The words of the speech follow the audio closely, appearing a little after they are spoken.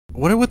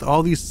What are with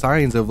all these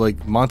signs of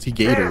like Monty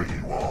Gator?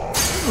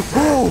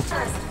 Oh!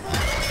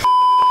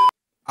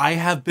 I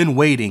have been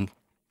waiting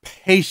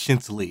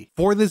patiently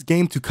for this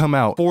game to come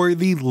out for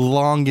the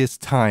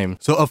longest time.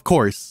 So of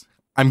course,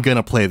 I'm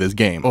gonna play this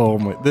game. Oh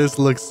my, this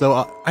looks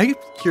so, I'm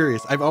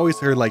curious. I've always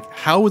heard like,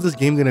 how is this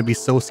game gonna be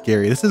so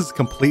scary? This is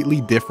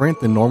completely different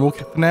than normal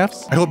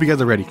FNAFs. I hope you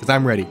guys are ready, because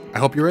I'm ready. I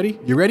hope you're ready.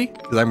 You ready?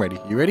 Because I'm ready.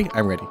 You ready?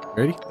 I'm ready.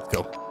 Ready? Let's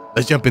go.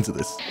 Let's jump into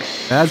this.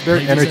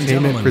 Fazbear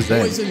Entertainment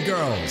presents. Boys and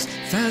girls,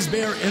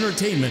 Fazbear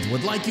Entertainment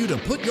would like you to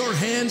put your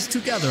hands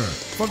together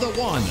for the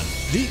one,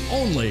 the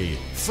only,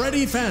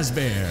 Freddy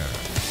Fazbear.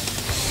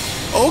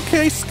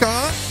 Okay,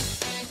 Scott.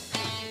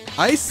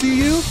 I see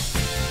you.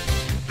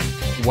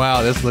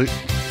 Wow, this looks,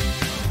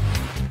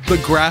 the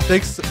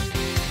graphics,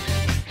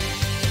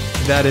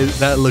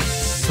 that looks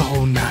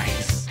so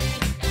nice.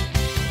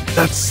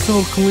 That's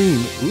so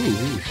clean.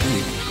 Ooh.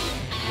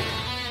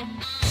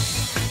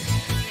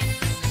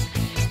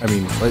 I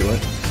mean, wait,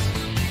 what?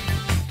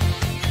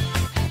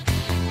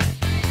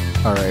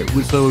 All right,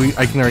 so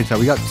I can already tell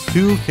we got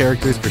two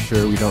characters for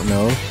sure we don't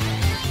know.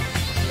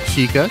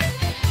 Chica,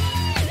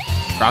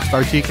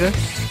 Rockstar Chica.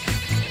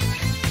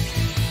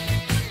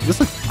 This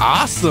looks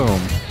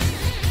awesome.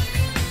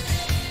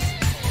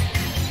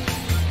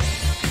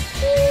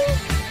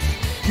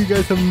 You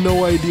guys have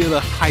no idea the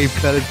hype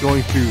that it's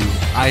going through.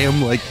 I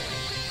am like,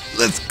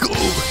 let's go.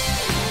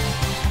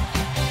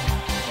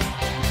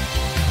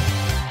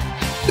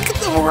 Look at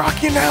them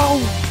rocking now.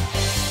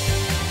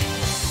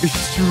 You're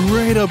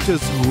straight up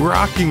just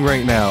rocking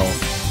right now.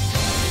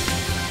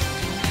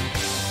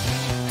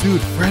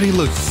 Dude, Freddy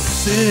looks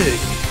sick.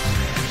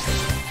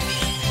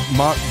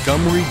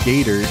 Montgomry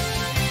Gator.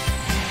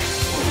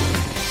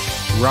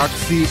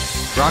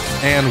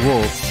 Roxan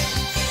Wolf.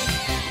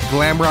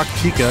 Glamrock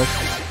Chica.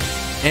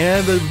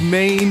 And the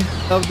main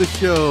of the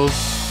show,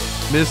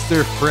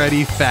 Mr.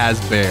 Freddy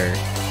Fazbear.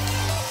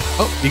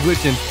 Oh, he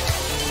glitching.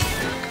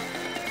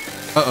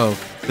 Uh-oh,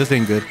 this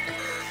ain't good.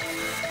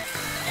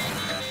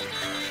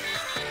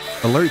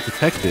 Alert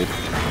detected.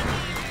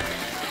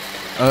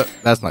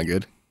 That's not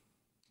good.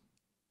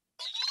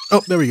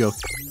 Oh, there we go.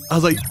 I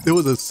was like, there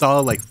was a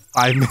solid like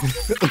 5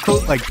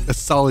 minutes, like a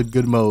solid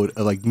good mode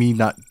of like me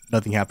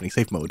nothing happening.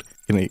 Safe mode.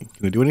 Can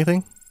I do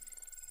anything?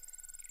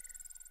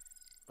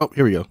 Oh,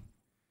 here we go.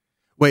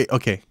 Wait,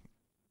 okay.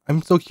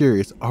 I'm so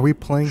curious. Are we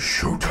playing?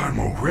 Showtime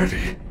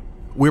already?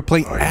 We're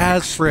playing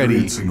as Freddy.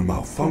 I'm experiencing a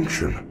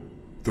malfunction.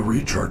 The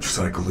recharge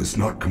cycle is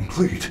not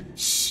complete.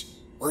 Shh!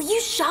 Will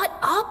you shut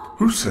up?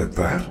 Who said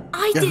that?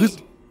 I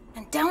did.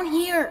 And down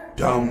here.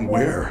 Down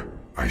where?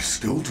 I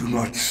still do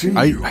not see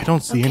you. I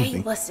don't see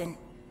anything. Okay, listen.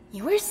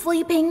 You were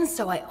sleeping,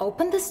 so I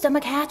opened the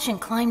stomach hatch and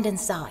climbed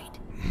inside.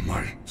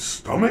 My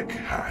stomach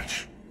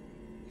hatch?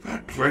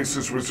 That place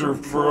is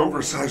reserved for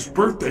oversized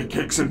birthday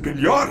cakes and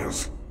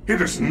piñatas. It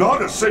is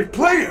not a safe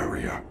play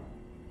area.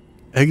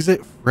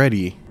 Exit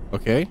Freddy.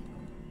 Okay.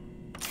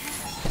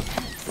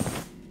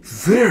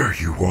 There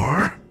you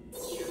are.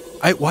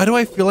 Why do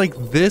I feel like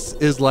this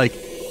is like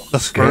the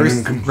Scanning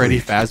first complete.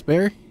 Freddy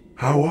Fazbear?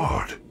 How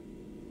odd.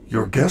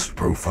 Your guest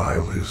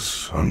profile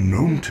is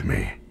unknown to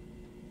me.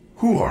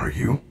 Who are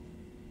you?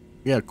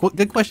 Yeah,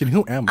 good question.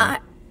 Who am I?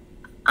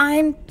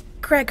 I'm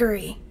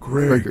Gregory.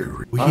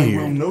 Gregory. Weird. I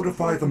will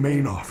notify the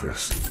main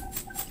office.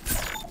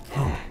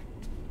 Huh.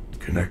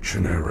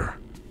 Connection error.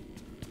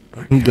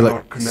 I You're cannot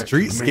like connect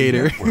street to the main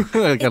skater. network.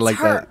 I kinda like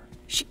her. that.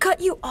 She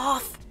cut you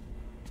off.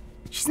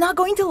 She's not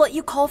going to let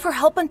you call for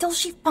help until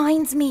she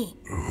finds me.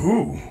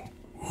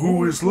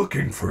 Who is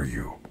looking for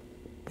you?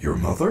 Your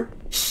mother?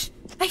 Shh!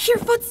 I hear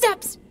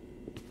footsteps.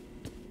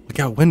 Look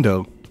out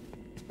window.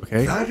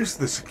 Okay. That is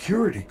the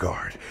security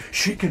guard.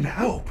 She can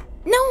help.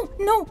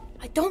 No,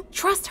 I don't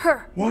trust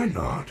her. Why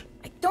not?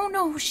 I don't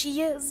know who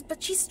she is,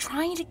 but she's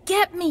trying to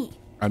get me.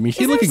 I mean,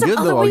 she's Is there looking some good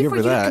other though. I'll way give for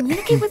her you to that.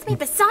 communicate with me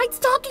besides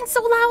talking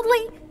so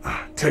loudly?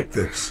 Take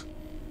this.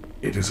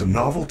 It is a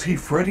novelty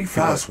Freddy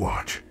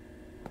Fazwatch.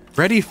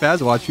 Freddy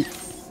Fazwatch.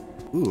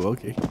 Ooh,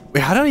 okay.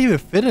 Wait, how did I even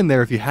fit in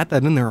there if you had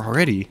that in there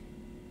already?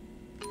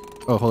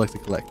 Oh, hold X to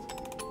collect.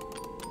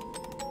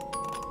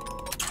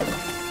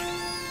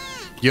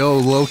 Yo,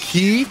 low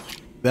key,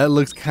 that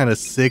looks kind of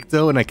sick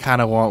though, and I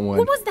kind of want one.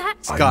 What was that?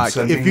 Scott,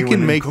 if you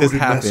can make this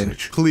happen,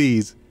 message.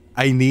 please.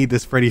 I need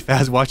this Freddy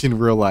Fazwatch in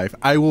real life.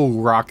 I will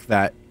rock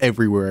that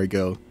everywhere I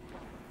go.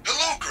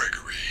 Hello,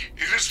 Gregory.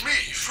 It is me,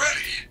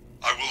 Freddy.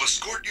 I will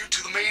escort you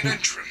to the main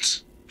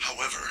entrance.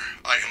 However,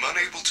 I am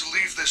unable to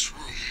leave this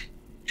room.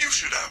 You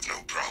should have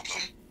no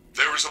problem.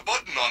 There is a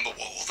button on the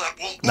wall that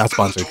will open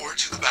sponsored. the door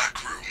to the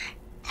back room.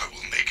 I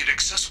will make it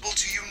accessible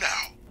to you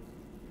now.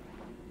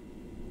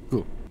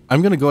 Cool.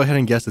 I'm gonna go ahead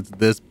and guess it's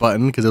this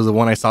button because it was the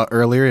one I saw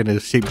earlier and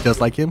it's shaped just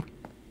like him.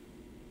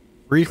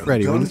 Free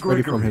Freddy. Done, Release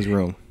Freddy from Gregory. his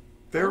room.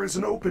 There is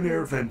an open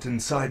air vent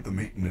inside the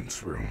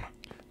maintenance room.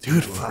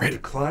 Dude, You'll have Freddy.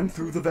 to climb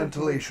through the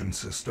ventilation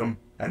system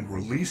and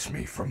release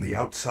me from the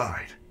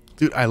outside.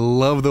 Dude, I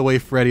love the way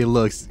Freddy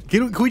looks.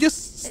 Can we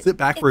just sit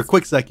back for a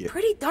quick second?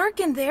 Pretty dark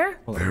in there.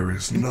 There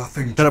is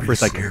nothing Shut to up be for a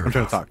second. scared I'm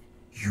trying to of. talk.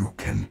 You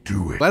can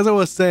do it. As I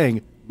was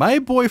saying, My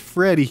boy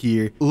Freddy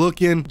here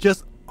looking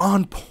just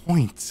on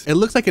point. It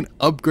looks like an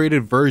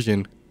upgraded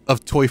version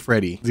of Toy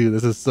Freddy. Dude,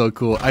 this is so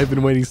cool. I've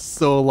been waiting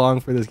so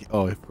long for this.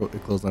 Oh, it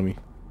closed on me.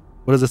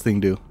 What does this thing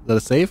do? Is that a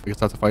save? I guess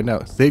I'll have to find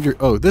out. Save your,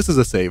 oh, this is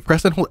a save.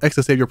 Press and hold X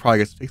to save your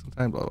progress. Take some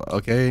time, blah, blah.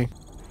 Okay.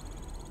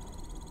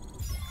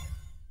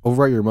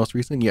 Overwrite your most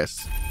recent,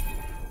 yes.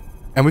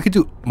 And we can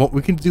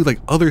do like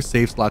other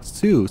save slots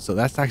too. So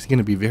that's actually going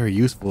to be very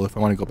useful if I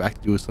want to go back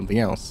to do something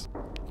else.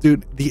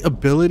 Dude, the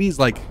abilities,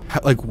 like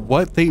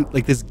what they,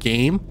 like this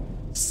game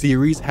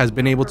series has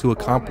been able to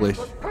accomplish.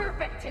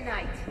 Perfect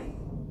tonight.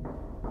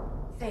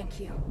 Thank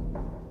you.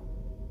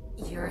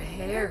 Your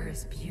hair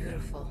is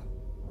beautiful.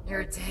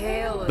 Your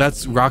tail is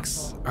That's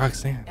beautiful.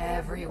 Roxan.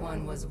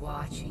 Everyone was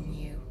watching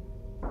you.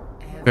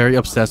 Very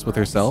obsessed with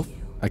herself.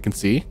 I can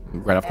see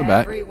right off the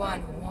bat.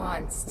 Everyone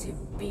wants to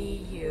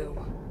be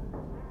you.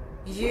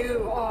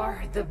 You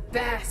are the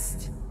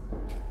best.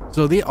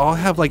 So they all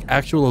have like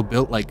actual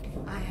ability, like.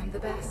 I am the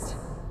best.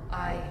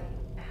 I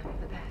am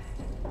the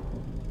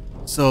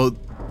best. So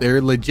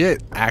they're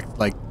legit act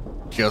like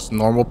just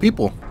normal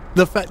people.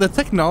 The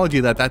technology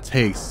that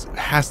takes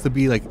has to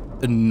be like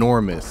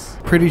enormous.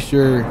 Pretty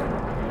sure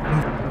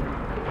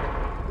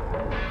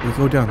we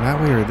go down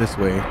that way or this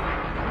way.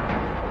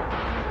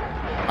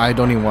 I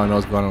don't even want to know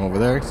what's going on over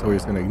there, so we're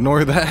just gonna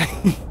ignore that.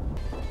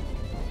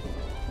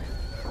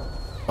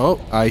 Oh,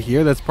 I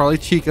hear that's probably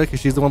Chica because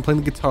she's the one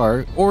playing the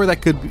guitar, or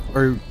that could be,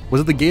 or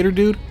was it the Gator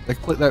dude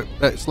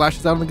that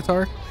slashes out on the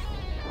guitar?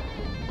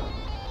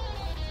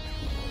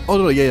 Oh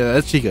no, yeah,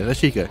 that's Chica.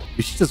 That's Chica.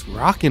 Dude, she's just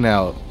rocking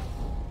out.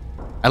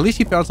 At least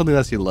she found something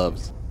that she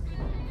loves.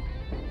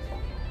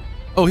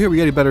 Oh, here we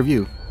get a better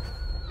view.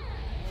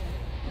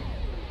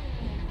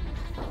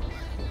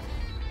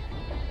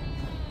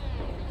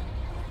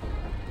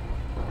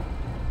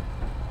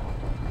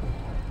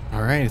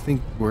 All right, I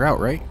think we're out,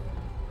 right?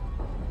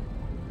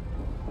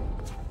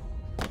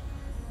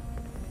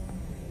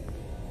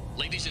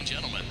 Ladies and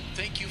gentlemen,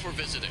 thank you for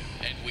visiting,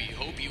 and we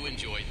hope you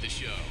enjoyed the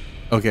show.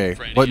 Okay,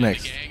 Freddy what and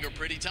next? The gang are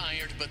pretty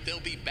tired, but they'll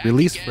be back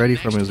Release again Freddy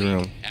next from his week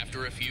room.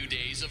 after a few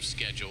days of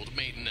scheduled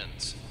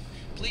maintenance.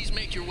 Please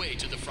make your way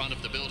to the front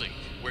of the building,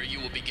 where you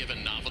will be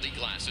given novelty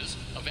glasses,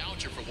 a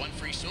voucher for 1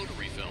 free soda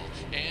refill,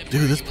 and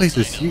Dude, this place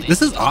is huge.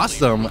 This is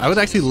awesome. I would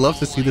actually love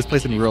to see this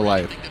place in real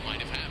life. That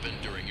might have happened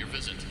during your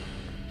visit.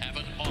 Have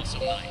an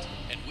awesome night,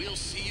 and we'll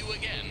see you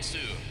again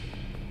soon.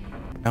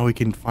 Now we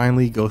can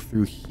finally go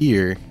through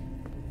here,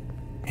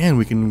 and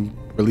we can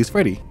release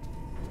Freddy.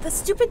 The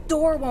stupid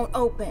door won't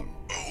open.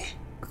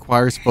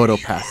 Requires photo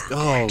pass.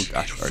 Oh Need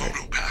gosh, a darn it.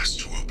 photo pass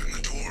to open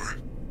the door.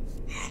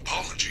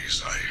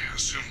 Apologies, I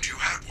assumed you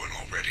had one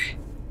already.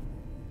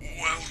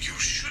 Well, you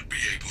should be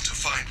able to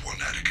find one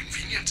at a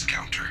convenience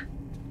counter.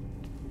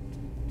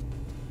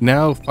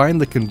 Now find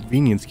the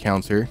convenience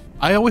counter.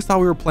 I always thought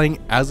we were playing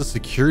as a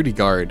security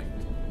guard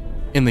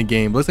in the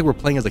game. But looks like we're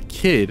playing as a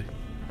kid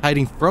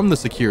hiding from the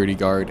security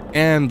guard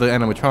and the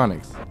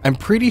animatronics. I'm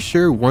pretty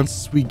sure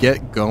once we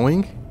get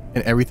going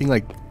and everything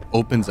like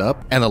opens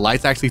up and the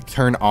lights actually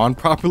turn on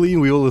properly,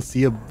 we will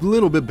see a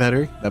little bit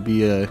better. That'd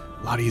be a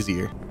lot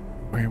easier.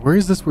 Where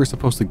is this we're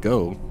supposed to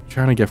go? I'm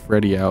trying to get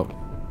Freddy out,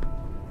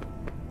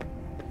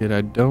 yet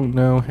I don't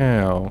know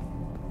how.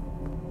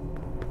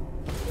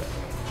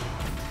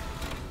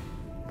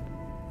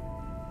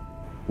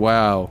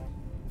 Wow.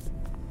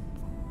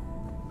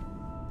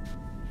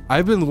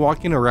 I've been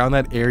walking around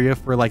that area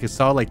for like a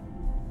solid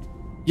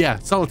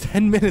solid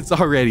 10 minutes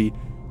already.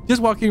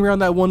 Just walking around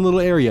that one little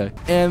area,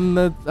 and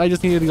I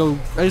just needed to go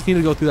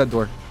through that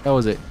door. That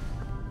was it.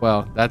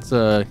 Wow, that's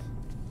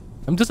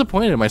I'm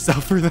disappointed in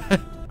myself for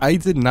that. I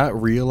did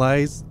not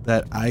realize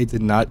that I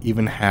did not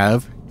even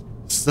have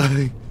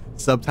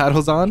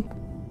subtitles on.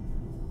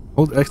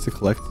 Hold X to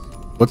collect.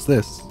 What's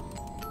this?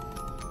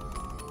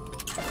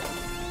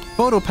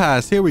 Photo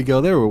pass. Here we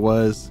go. There it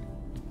was.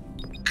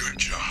 Good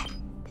job.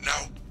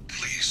 Now,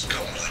 please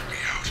come let me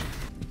out.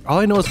 All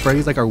I know is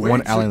Freddy's like our one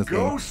Way ally in to this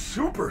go, game.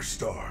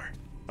 superstar.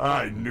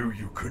 I knew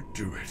you could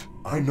do it.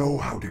 I know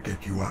how to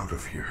get you out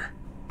of here.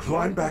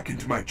 Climb back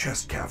into my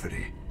chest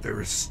cavity.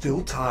 There is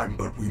still time,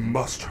 but we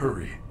must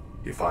hurry.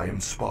 If I am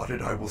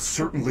spotted, I will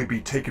certainly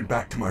be taken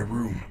back to my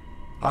room.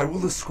 I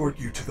will escort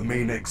you to the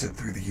main exit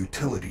through the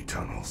utility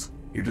tunnels.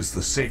 It is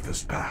the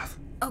safest path.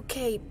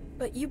 Okay,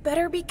 but you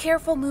better be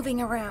careful moving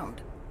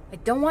around. I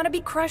don't want to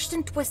be crushed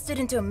and twisted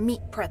into a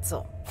meat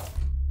pretzel.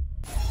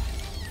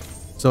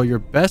 So your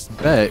best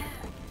bet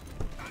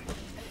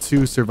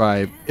to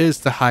survive is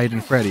to hide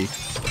in Freddy.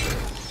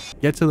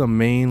 Get to the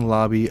main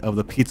lobby of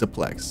the pizza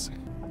plex.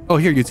 Oh,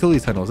 here, utility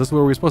tunnels. This is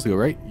where we're supposed to go,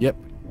 right? Yep.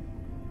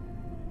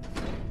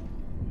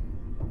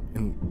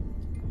 And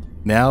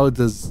now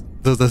does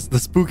the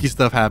spooky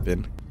stuff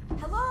happen?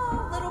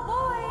 Hello, little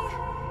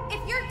boy.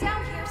 If you're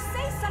down here,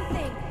 say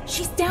something.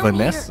 She's down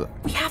Vanessa. here.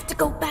 We have to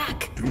go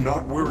back. Do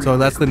not worry. So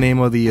that's the Gregory. name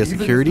of the Even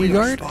security if we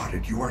are guard?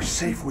 spotted, you are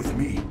safe with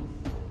me.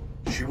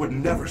 She would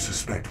never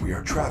suspect we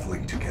are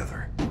traveling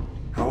together.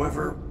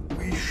 However,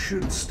 we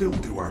should still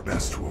do our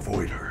best to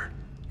avoid her.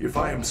 If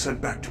I am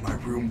sent back to my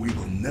room, we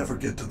will never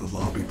get to the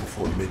lobby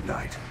before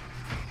midnight.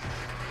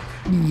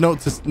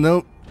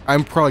 Nope.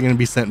 I'm probably gonna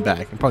be sent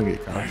back. I'm probably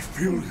gonna get I caught.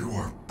 feel you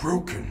are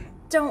broken.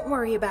 Don't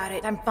worry about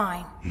it. I'm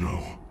fine. No.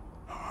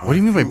 What do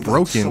you mean by I feel that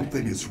broken?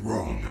 Something is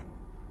wrong.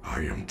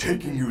 I am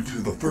taking you to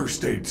the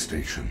first aid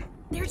station.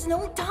 There's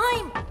no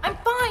time. I'm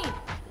fine.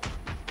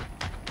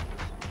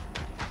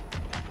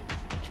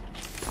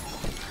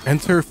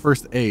 Enter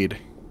first aid.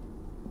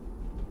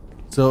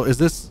 So is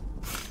this?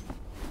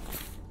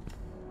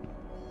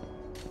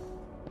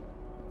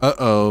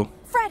 Uh-oh.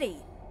 Freddy,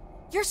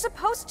 you're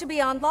supposed to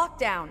be on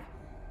lockdown.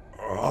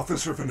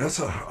 Officer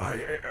Vanessa,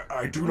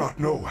 I do not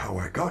know how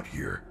I got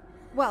here.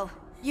 Well,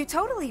 you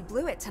totally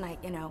blew it tonight,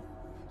 you know.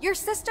 Your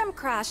system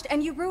crashed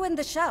and you ruined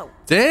the show.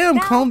 Damn,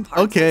 Now, calm.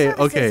 parts and Okay,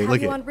 services okay, have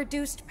look you it. on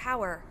reduced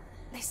power.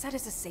 They said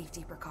as a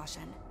safety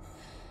precaution.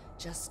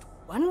 Just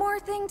one more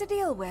thing to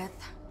deal with.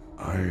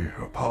 I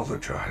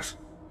apologize.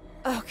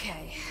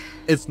 Okay.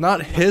 It's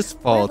not his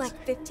fault. We're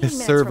like 15 His minutes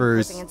from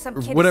servers, closing and some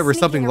or kid is whatever,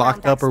 sneaking something around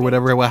locked up or backstage.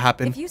 whatever. What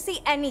happened? If you see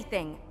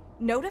anything,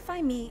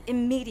 notify me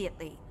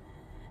immediately.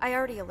 I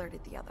already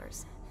alerted the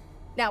others.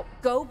 Now,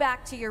 go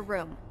back to your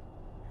room.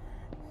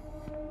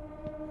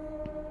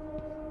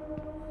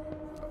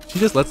 She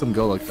just lets him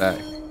go like that.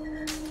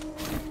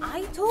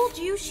 I told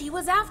you she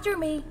was after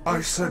me.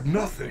 I said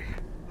nothing.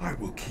 I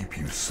will keep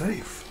you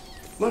safe.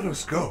 Let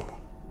us go.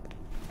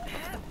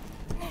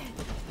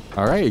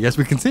 All right, I guess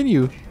we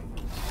continue.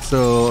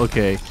 So,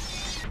 okay.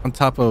 On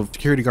top of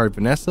security guard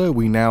Vanessa,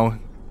 we now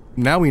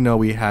we know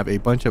we have a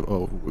bunch of,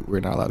 oh, we're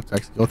not allowed to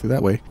actually go through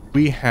that way.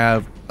 We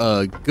have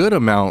a good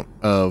amount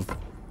of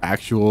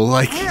actual,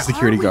 like,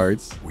 security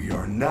guards. We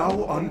are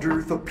now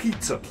under the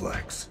pizza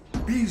plex.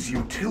 These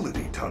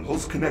utility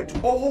tunnels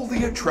connect all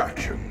the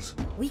attractions.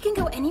 We can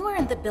go anywhere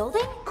in the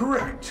building?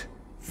 Correct.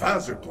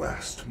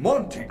 Fazerblast,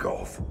 Monty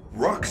Golf,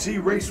 Roxy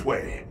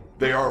Raceway.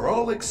 They are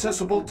all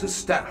accessible to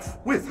staff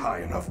with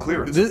high enough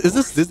clearance. Is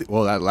this Disney?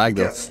 Well, that lag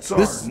though. Guests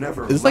This are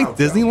never is this like allowed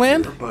down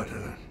Disneyland? here, but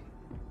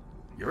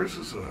yours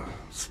is a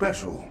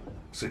special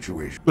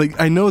situation. Like,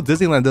 I know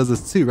Disneyland does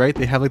this too, right?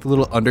 They have like the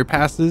little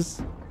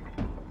underpasses.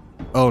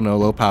 Oh no,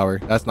 low power.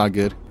 That's not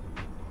good.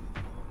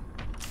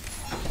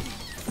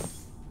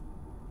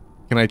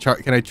 Can I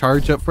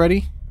charge up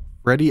Freddy?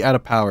 Freddy out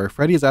of power.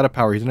 Freddy is out of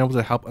power. He's unable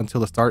to help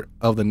until the start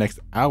of the next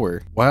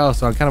hour. Wow,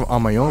 so I'm kind of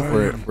on my own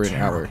for an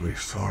hour. I'm terribly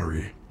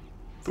sorry.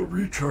 The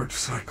recharge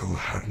cycle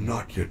had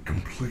not yet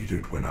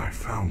completed when I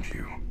found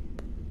you.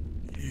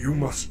 You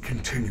must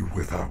continue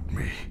without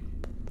me.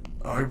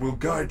 I will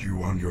guide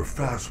you on your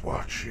fast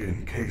watch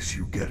in case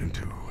you get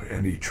into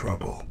any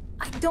trouble.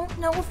 I don't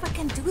know if I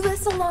can do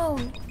this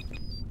alone.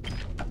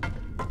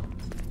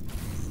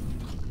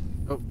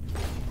 Oh.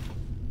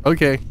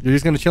 Okay, you're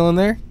just gonna chill in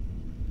there?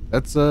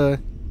 That's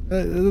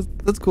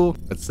cool.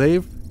 Let's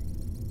save.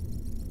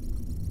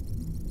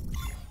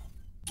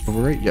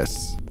 Overwrite,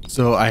 yes.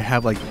 So I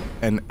have like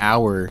an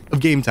hour of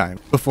game time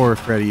before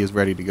Freddy is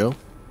ready to go.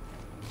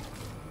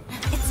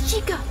 It's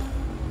Chica.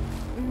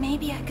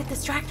 Maybe I could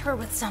distract her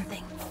with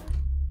something.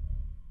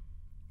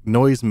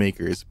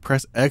 Noisemakers.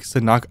 Press X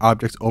to knock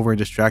objects over and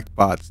distract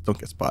bots. Don't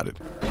get spotted.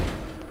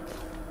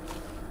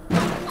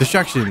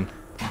 Distraction.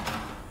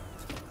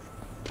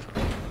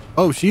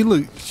 Oh, she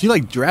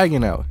like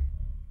dragging out.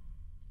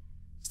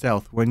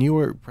 Stealth. When you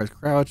were press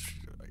crouch.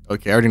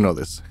 Okay, I already know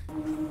this.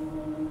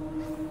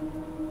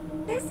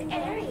 This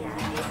area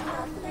is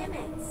off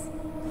limits.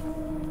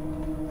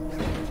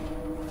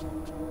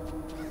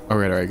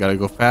 Alright, gotta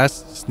go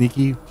fast,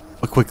 sneaky,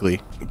 but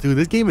quickly. Dude,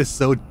 this game is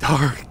so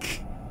dark.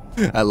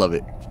 I love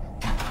it.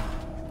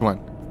 Come on,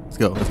 let's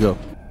go.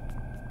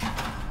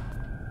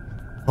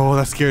 Oh,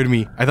 that scared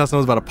me. I thought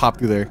someone was about to pop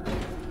through there.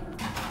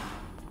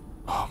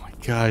 Oh my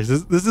gosh,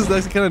 this is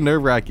actually kind of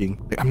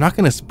nerve-wracking. Like, I'm not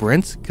gonna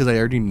sprint because I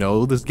already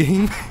know this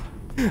game.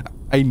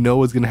 I know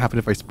what's gonna happen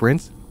if I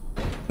sprint.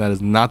 That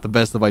is not the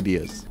best of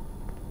ideas.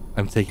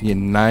 I'm taking it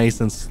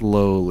nice and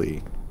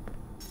slowly.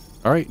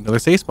 All right, another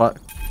safe spot.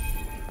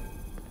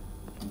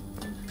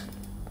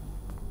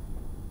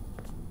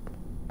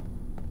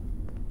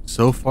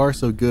 So far,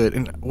 so good.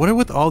 And what are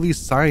with all these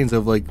signs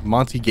of like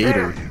Montgomry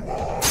Gator?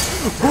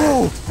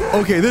 Oh,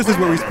 okay, this is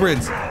where we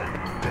sprint.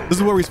 This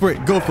is where we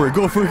sprint. Go for it.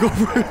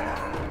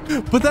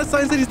 But that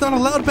sign said he's not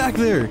allowed back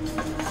there.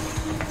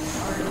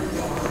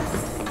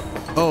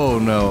 Oh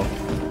no.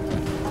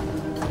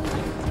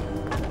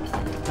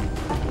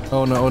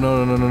 Oh no, no.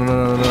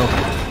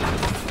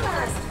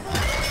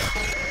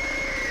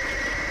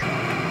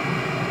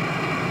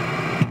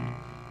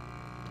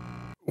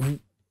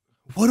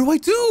 What do I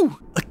do?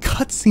 A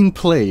cutscene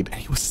played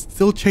and he was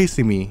still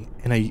chasing me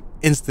and I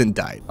instant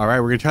died. All right,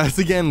 we're gonna try this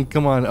again.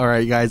 Come on. All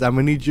right, guys, I'm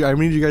gonna need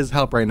you guys'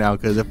 help right now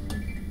because I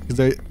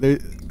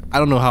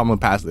don't know how I'm gonna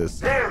pass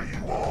this.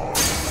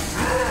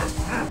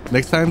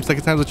 Next time,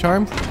 second time's a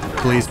charm.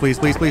 Please.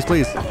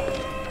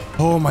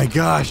 Oh my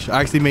gosh, I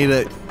actually made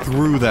it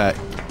through that.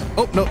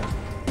 Oh, no.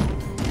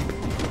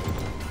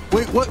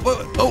 Wait, what?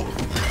 Oh.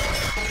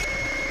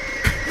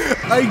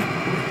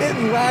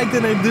 It lagged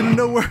and I didn't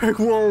know where I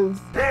was.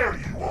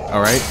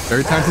 All right,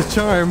 third time's a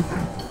charm.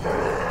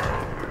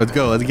 Let's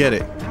go, let's get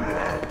it.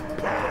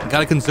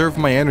 Gotta conserve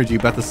my energy,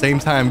 but at the same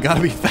time,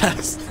 gotta be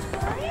fast.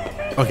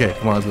 Okay,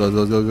 come on,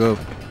 let's go.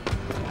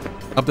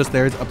 Up the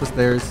stairs, up the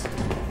stairs.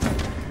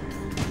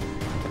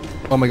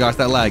 Oh my gosh,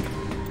 that lag.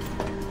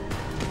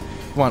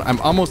 Come on, I'm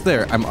almost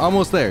there.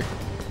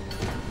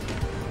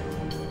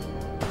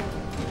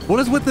 What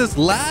is with this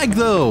lag,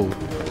 though?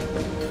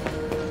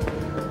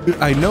 Dude,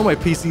 I know my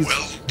PC's...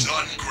 Well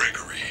done,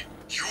 Gregory.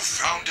 You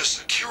found a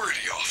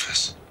security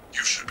office.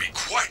 You should be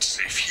quite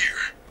safe here.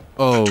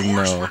 Oh, the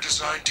doors no. were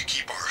designed to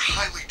keep our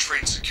highly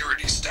trained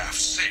security staff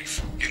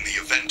safe in the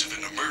event of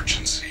an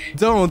emergency.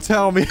 Don't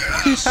tell me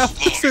we have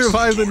to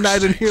survive the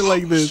night in here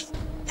like this.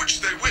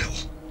 Which they will,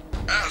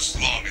 as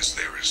long as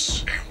there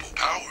is ample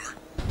power.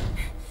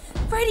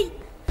 Freddy!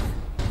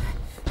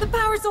 The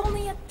power's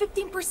only at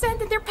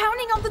 15% and they're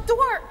pounding on the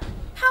door!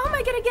 How am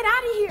I gonna get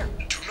out of here?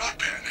 Do not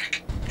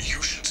panic.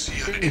 You should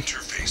see an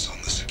interface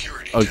on the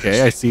security Okay,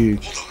 desk. I see.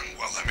 Hold on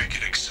while I make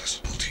it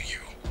accessible to you.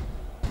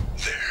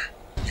 There.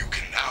 You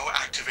can now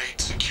activate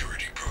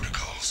security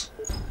protocols.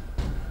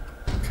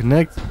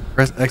 Connect.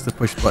 Press X to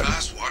push button.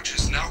 Fastwatch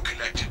is now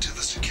connected to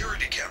the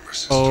security camera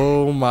system.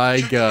 Oh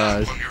my Check the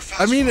map gosh. on your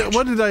I mean, Fastwatch.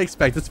 what did I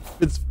expect?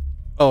 It's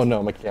oh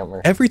no, my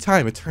camera. Every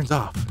time it turns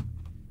off.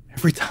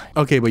 Every time.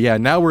 Okay, but yeah,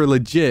 now we're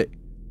legit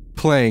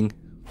playing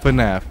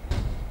FNAF.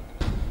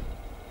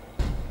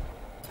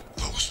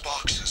 Those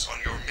boxes on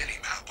your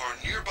minimap are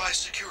nearby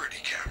security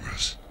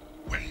cameras.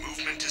 When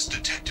movement is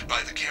detected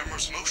by the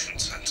camera's motion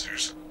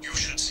sensors, you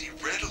should see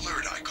red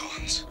alert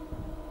icons.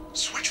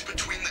 Switch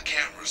between the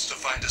cameras to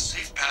find a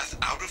safe path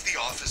out of the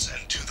office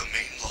and to the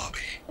main lobby.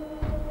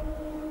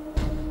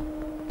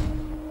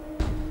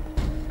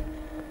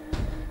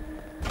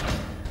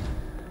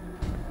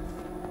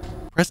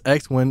 Press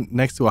X when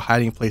next to a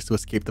hiding place to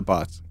escape the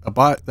bots. A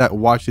bot that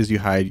watches you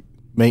hide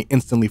may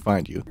instantly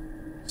find you.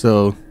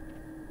 So,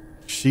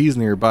 she's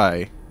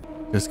nearby.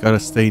 Just gotta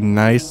stay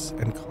nice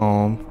and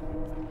calm.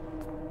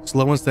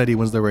 Slow and steady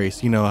wins the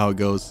race. You know how it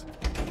goes.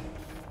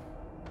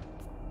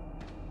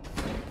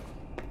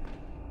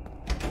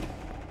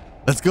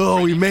 Let's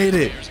go, we made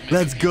it.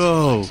 Let's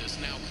go. Access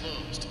now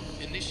closed.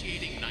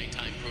 Initiating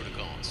nighttime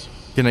protocols.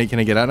 Can I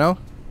get out now?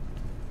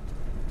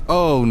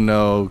 Oh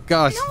no,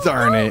 gosh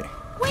darn it.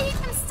 Wait,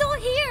 I'm still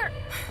here!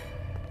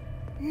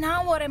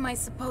 Now what am I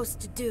supposed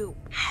to do?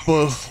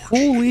 Well,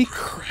 holy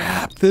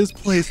crap, this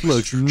place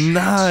looks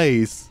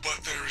nice. But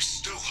there is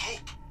still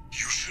hope.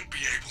 You should be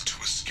able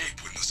to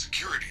escape when the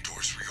security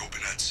doors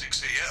reopen at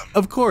 6 a.m.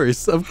 Of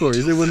course, it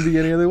wouldn't be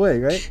any other way,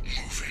 right?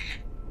 Keep moving,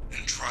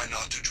 and try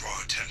not to draw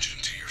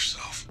attention to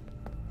yourself.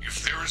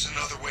 If there is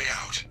another way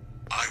out,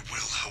 I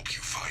will help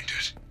you find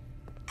it.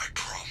 I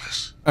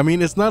promise. I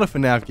mean, it's not a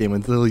FNAF game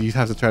until you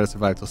have to try to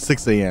survive till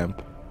 6 a.m.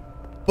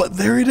 But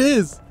there it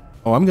is.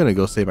 Oh, I'm gonna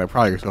go save my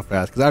progress so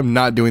fast because I'm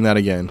not doing that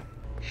again.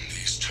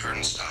 These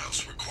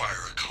turnstiles require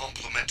a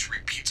complimentary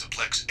Pizza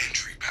Plex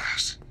entry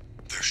pass.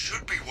 There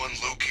should be one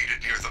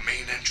located near the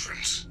main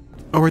entrance.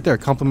 Oh, right there,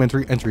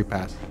 complimentary entry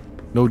pass.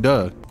 No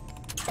duh.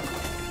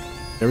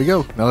 There we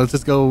go. Now let's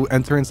just go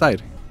enter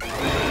inside.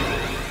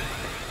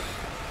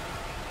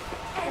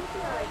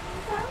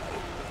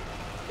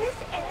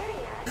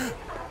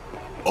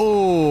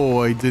 Oh,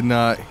 I did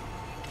not.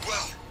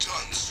 Well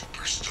done,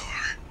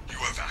 superstar. You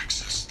have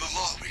accessed the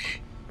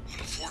lobby.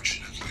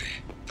 Unfortunately,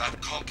 that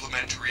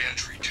complimentary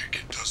entry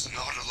ticket does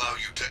not allow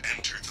you to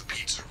enter the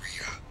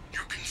pizzeria. You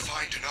can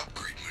find an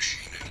upgrade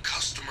machine in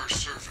customer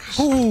service.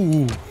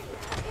 Oh.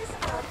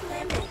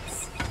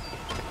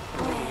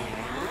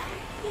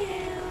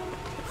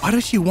 Why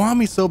does she want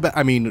me so bad?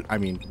 I mean,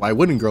 why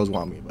wouldn't girls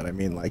want me? But I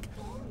mean, like,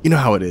 you know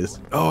how it is.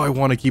 Oh, I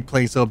want to keep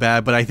playing so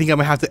bad, but I think I'm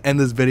gonna have to end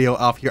this video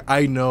off here.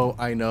 I know.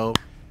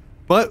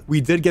 But we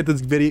did get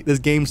this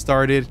game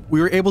started. We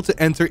were able to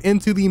enter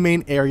into the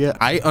main area.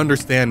 I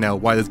understand now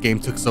why this game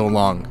took so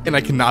long, and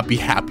I cannot be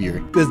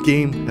happier. This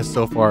game has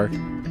so far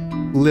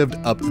lived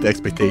up to the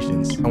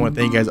expectations. I want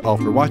to thank you guys all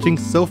for watching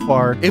so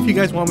far. If you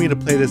guys want me to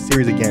play this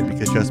series again,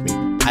 because trust me,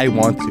 I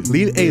want to,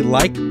 leave a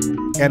like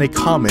and a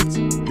comment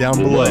down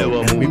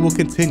below, and we will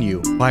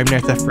continue Five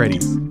Nights at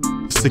Freddy's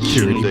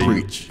Security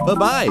Breach.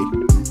 Bye-bye.